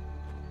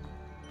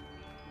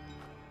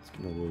 It's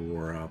getting a little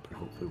wore out, but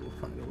hopefully we'll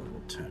find a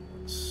level 10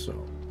 one.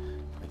 So,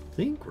 I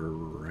think we're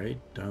right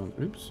down...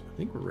 Oops. I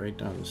think we're right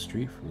down the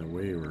street from the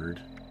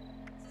Wayward.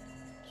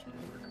 Some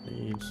more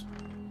grenades.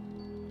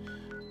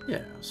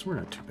 Yeah, so we're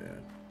not too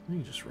bad. We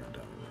can just run down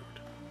the road.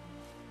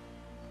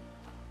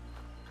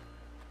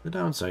 The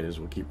downside is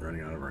we'll keep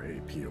running out of our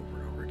AP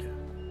over and over again.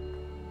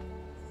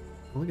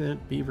 Oh, look at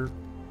that beaver.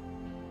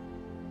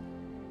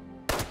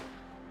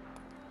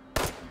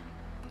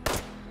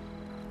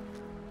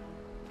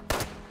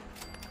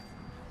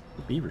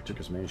 The beaver took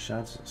as many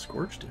shots as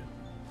Scorched did.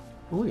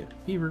 Oh, look at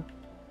it. Beaver.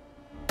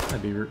 Hi,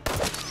 beaver.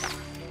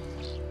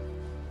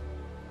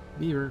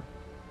 Beaver.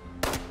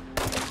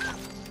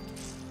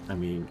 I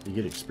mean, you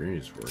get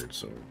experience for it,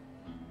 so...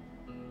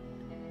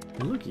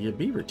 And look, you get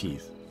beaver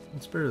teeth.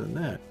 What's better than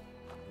that?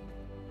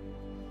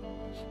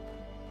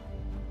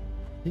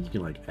 I think you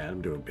can, like, add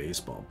them to a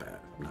baseball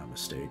bat, if I'm not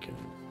mistaken.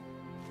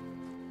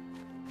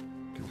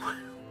 You can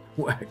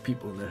whack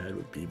people in the head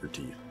with beaver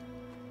teeth.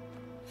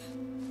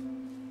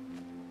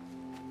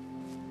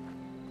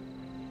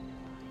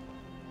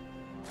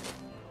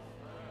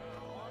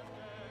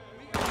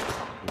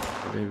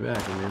 Way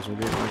back, we may as well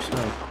get more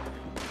stuff.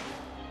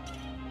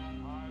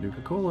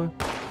 Nuka-Cola.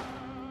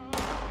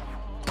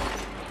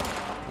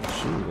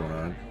 Shooting going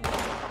on.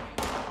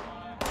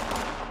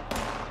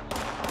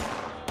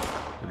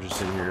 We're just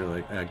sitting here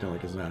like acting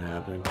like it's not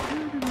happening.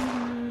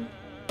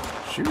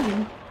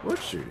 Shooting? What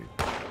shooting?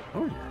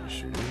 Oh, yeah,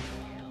 shooting.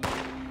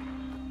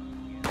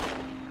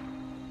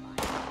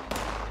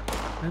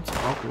 That's an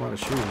awful lot of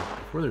shooting.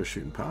 Before they were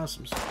shooting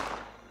possums.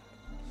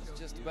 It's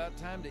just about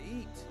time to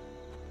eat.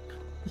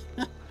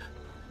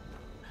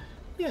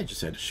 Yeah, I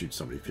just had to shoot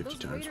somebody 50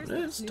 times. But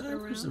it's time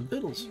for some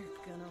vittles.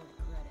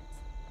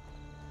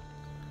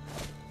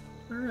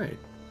 Alright.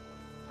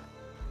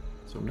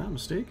 So I'm not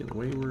mistaken, the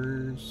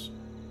Wayward's...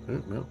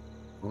 Oh, no.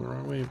 Going the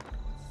wrong way.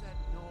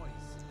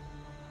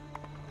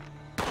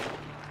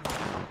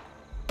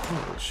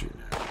 Oh, let's shoot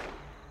at.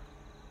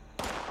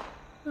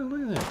 Oh,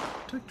 look at that.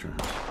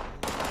 Tectrons.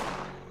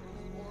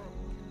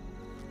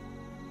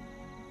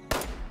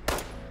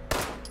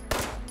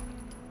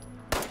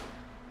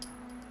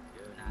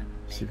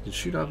 See if you can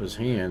shoot off his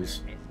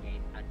hands,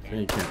 then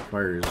he can't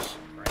fire his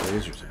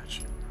lasers at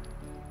you.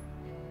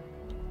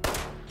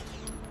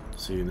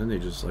 See, and then they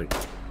just like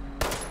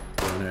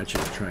run at you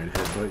and try and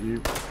headbutt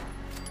you.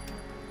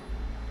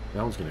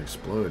 That one's gonna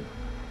explode.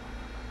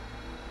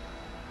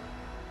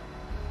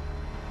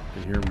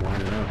 You can hear him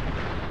winding up.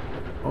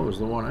 Oh, it was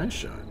the one I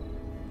shot.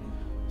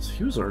 So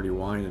he was already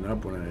winding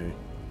up when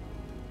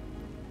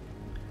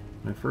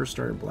I first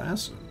started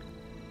blasting.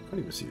 I couldn't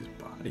even see his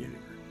body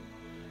anywhere.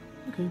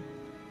 Okay,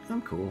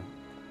 I'm cool.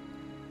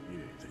 Need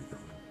anything from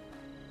him.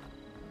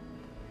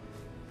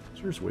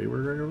 So there's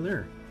Wayward right over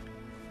there.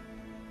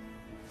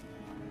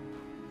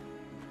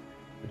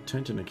 A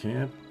tent in a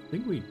camp. I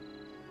think we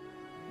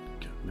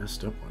got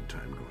messed up one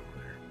time going over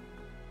there.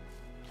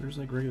 There's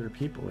like regular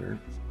people there.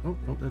 Oh,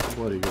 oh, that's a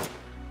bloody good.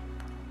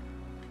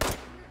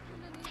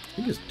 I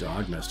think his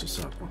dog messed us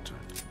up one time.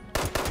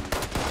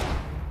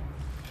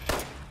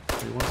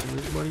 Hey, want some of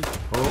this, buddy?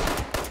 Oh,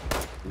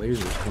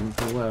 lasers coming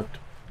from the left.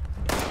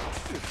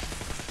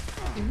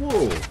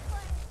 Whoa!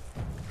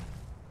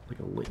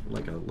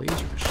 Like a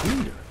laser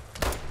machine gun.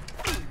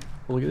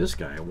 Oh, look at this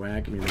guy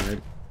whacking me in the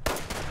head.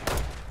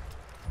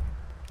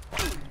 I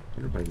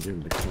wonder if I can get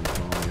him to come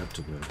follow me up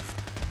to the...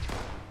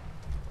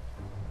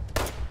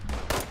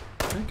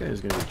 That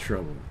guy's gonna be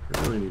trouble.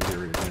 I really need to get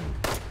rid of him.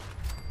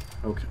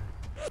 Okay.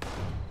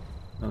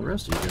 Now the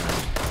rest of you guys,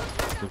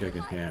 I think I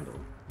can handle.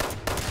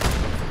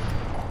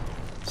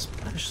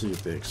 Especially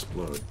if they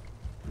explode.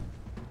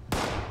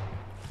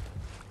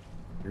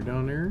 You're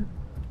down there?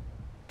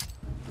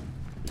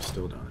 He's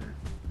still down there.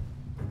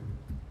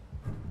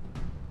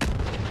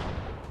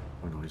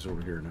 Oh no, he's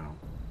over here now.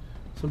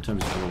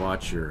 Sometimes you can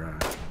watch your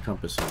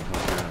compass and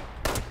help you out.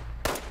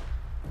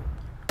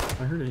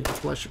 I heard it hit the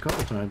flesh a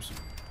couple times.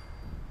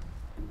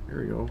 There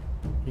we go.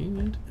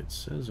 And it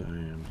says I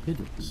am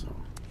hidden, so...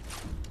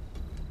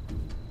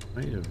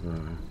 Might have,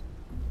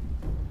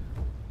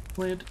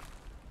 might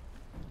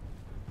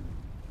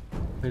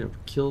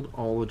have killed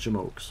all the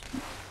jamokes.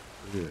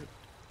 Good.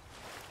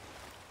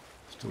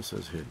 Still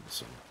says hidden,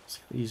 so it's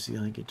easy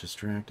I get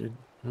distracted.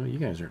 Oh, you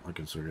guys aren't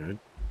looking so good.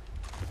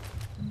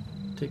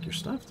 Take your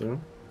stuff, though.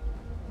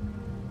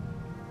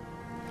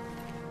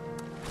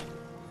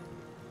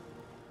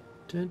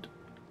 Did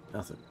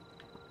nothing.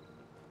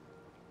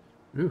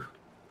 Ooh.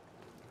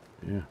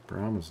 Yeah,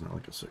 Brahma's not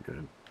looking so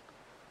good.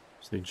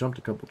 So they jumped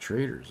a couple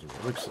traders,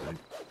 it looks like.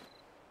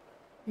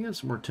 You got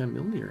some more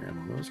 10mm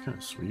ammo, though. That's kind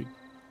of sweet.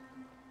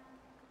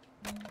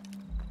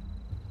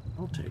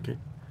 I'll take it.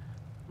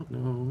 Oh, no,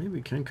 maybe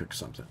we can cook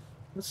something.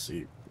 Let's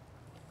see.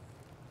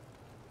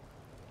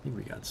 I think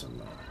we got some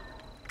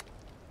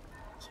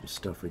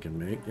stuff we can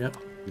make. Yep,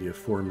 the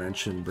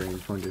aforementioned brain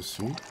fungus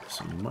soup.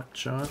 Some mutt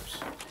chops.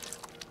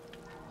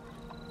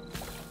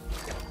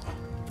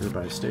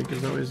 Ribeye steak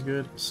is always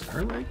good.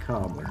 Starlight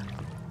cobbler.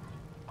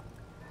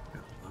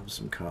 Love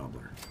some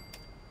cobbler.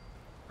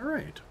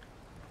 Alright.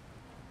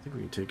 I think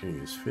we can take any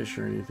of this fish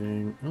or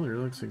anything. Oh, there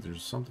looks like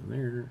there's something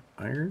there.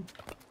 Iron?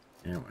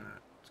 Yeah, why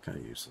not? It's kind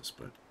of useless,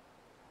 but...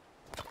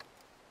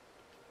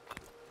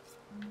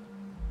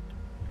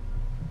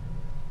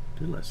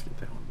 Let's get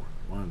that one more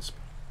than once.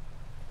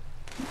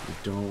 We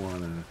don't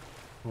want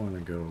to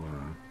go,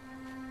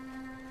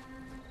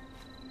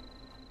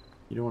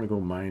 you don't want to go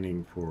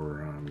mining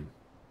for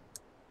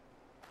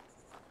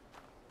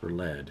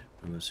lead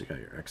unless you got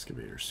your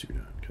excavator suit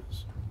on,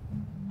 because,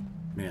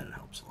 man, it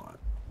helps a lot.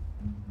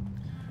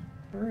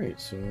 Alright,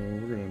 so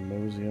we're going to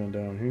mosey on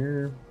down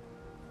here.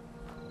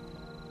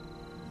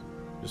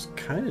 Just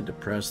kind of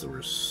depressed that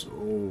we're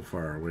so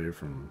far away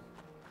from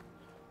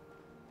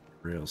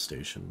the rail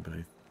station, but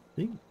I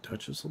think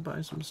Duchess will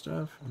buy some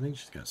stuff. I think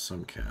she's got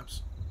some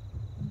caps.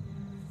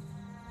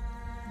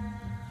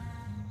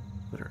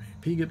 Let our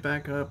AP get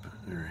back up.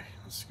 Alright,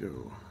 let's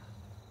go.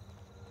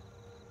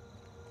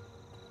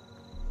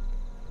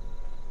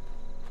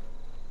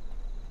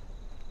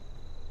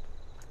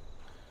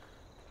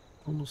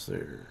 Almost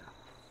there.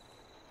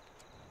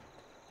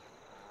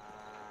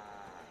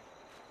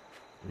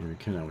 I mean, we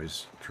can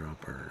always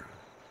drop our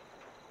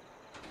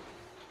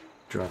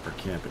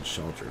camp and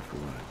shelter if we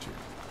wanted to.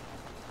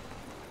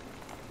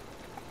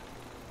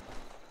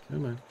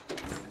 Come on.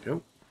 There we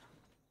go.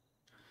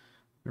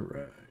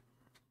 Alright.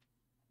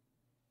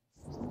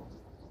 I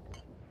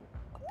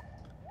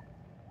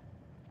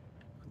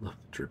love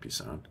the drippy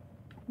sound.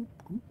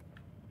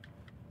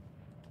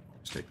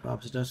 Let's take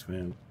Pop's desk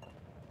fan.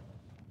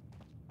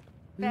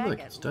 Back look,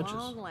 at it's Duchess.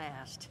 long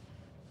last.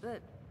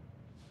 But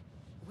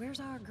where's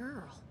our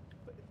girl?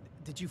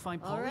 Did you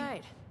find Polly? All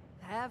right,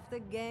 half the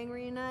gang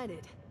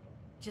reunited.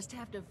 Just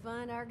have to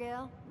find our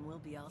gal, and we'll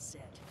be all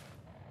set.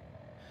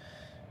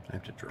 I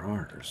have to draw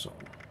her or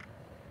something.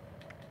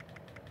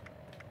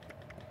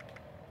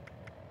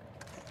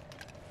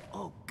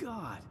 Oh,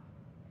 God.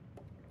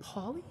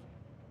 Polly?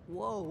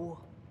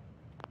 Whoa.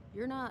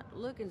 You're not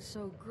looking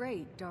so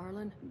great,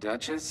 darling.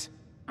 Duchess,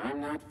 I'm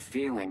not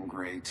feeling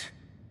great.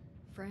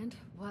 Friend,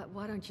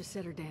 why don't you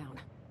set her down?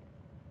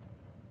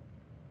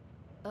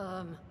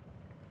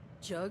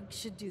 Jug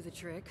should do the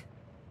trick.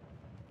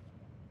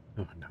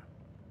 Oh, no.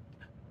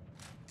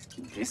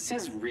 This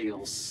is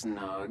real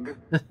snug.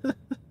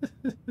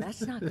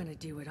 That's not gonna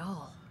do it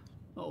all.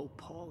 Oh,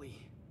 Paulie.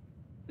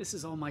 This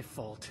is all my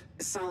fault.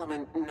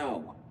 Solomon,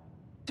 no.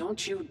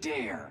 Don't you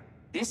dare.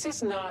 This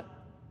is not...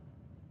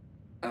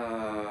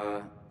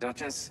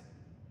 Duchess?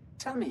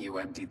 Tell me you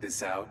emptied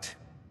this out.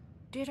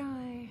 Did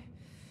I?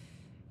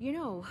 You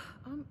know,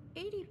 I'm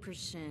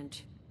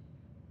 80%.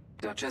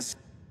 Duchess?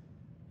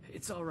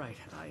 It's all right.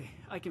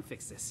 I can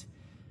fix this.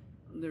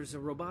 There's a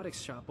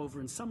robotics shop over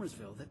in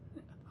Somersville that...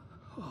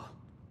 Oh.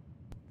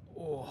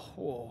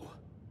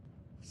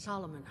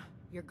 Solomon,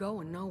 you're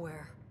going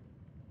nowhere.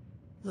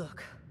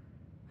 Look,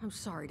 I'm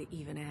sorry to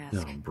even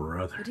ask. Oh,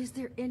 brother. But is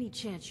there any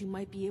chance you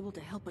might be able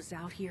to help us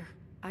out here?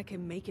 I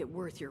can make it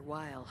worth your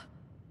while.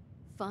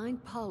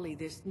 Find Polly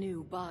this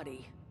new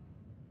body.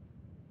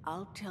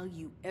 I'll tell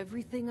you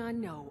everything I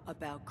know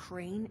about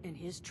Crane and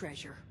his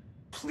treasure.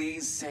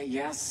 Please say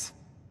yes.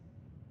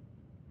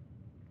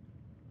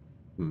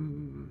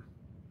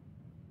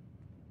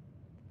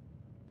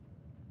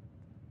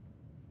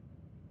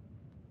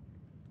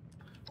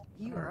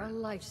 You are a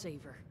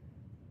lifesaver.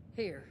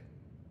 Here,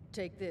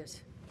 take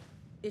this.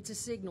 It's a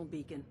signal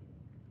beacon.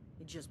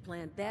 You just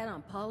plant that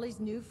on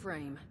Polly's new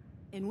frame,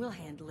 and we'll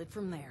handle it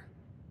from there.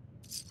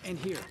 And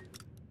here.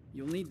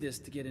 You'll need this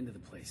to get into the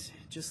place.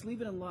 Just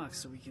leave it unlocked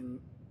so we can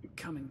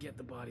come and get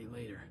the body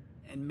later.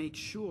 And make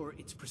sure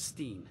it's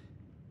pristine.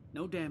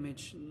 No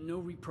damage, no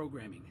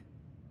reprogramming.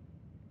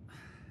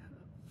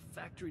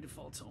 Factory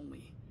defaults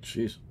only.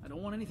 Jeez. I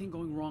don't want anything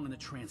going wrong in the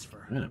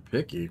transfer. Kind of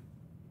picky.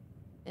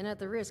 And at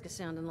the risk of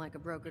sounding like a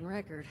broken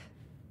record,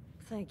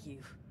 thank you.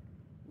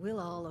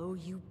 We'll all owe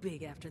you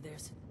big after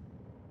this.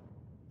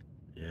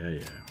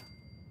 Yeah.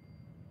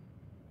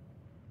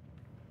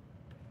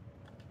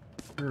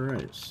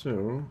 Alright,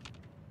 so...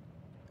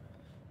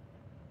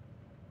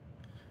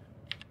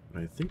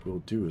 what I think we'll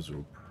do is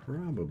we'll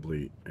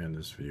probably end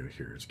this video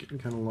here. It's getting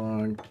kind of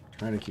long.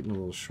 Trying to keep them a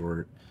little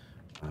short.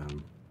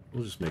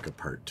 We'll just make a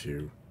part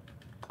 2.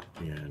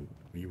 And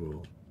we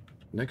will...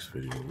 next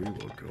video, we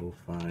will go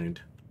find...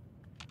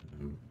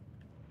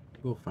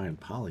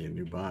 Polly a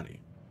new body.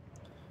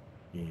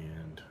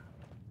 And...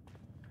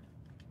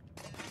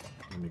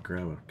 let me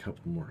grab a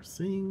couple more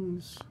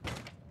things.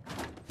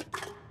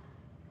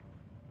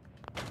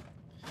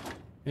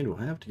 And we'll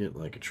have to get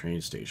like a train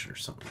station or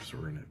something, so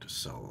we're gonna have to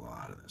sell a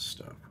lot of this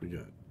stuff. We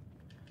got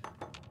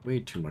way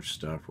too much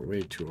stuff. We're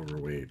way too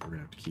overweight. We're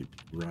gonna have to keep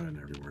running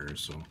everywhere.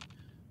 So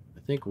I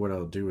think what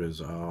I'll do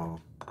is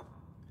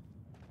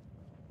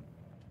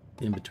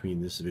in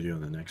between this video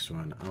and the next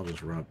one, I'll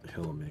just run up the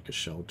hill and make a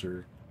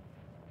shelter,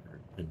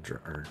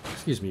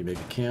 make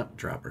a camp,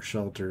 drop our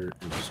shelter,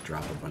 and just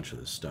drop a bunch of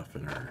this stuff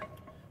in our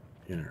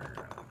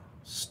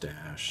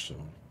stash. So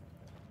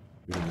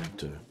we don't have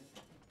to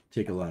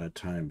take a lot of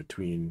time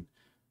between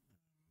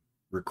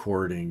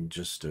recording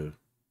just to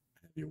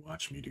have you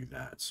watch me do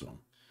that. So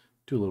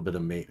do a little bit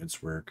of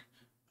maintenance work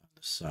on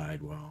the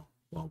side while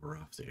we're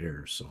off the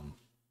air. So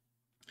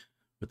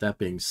with that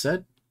being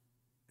said,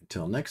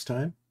 until next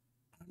time,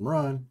 I'm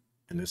Ron,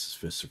 and this is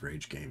Fists of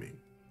Rage Gaming.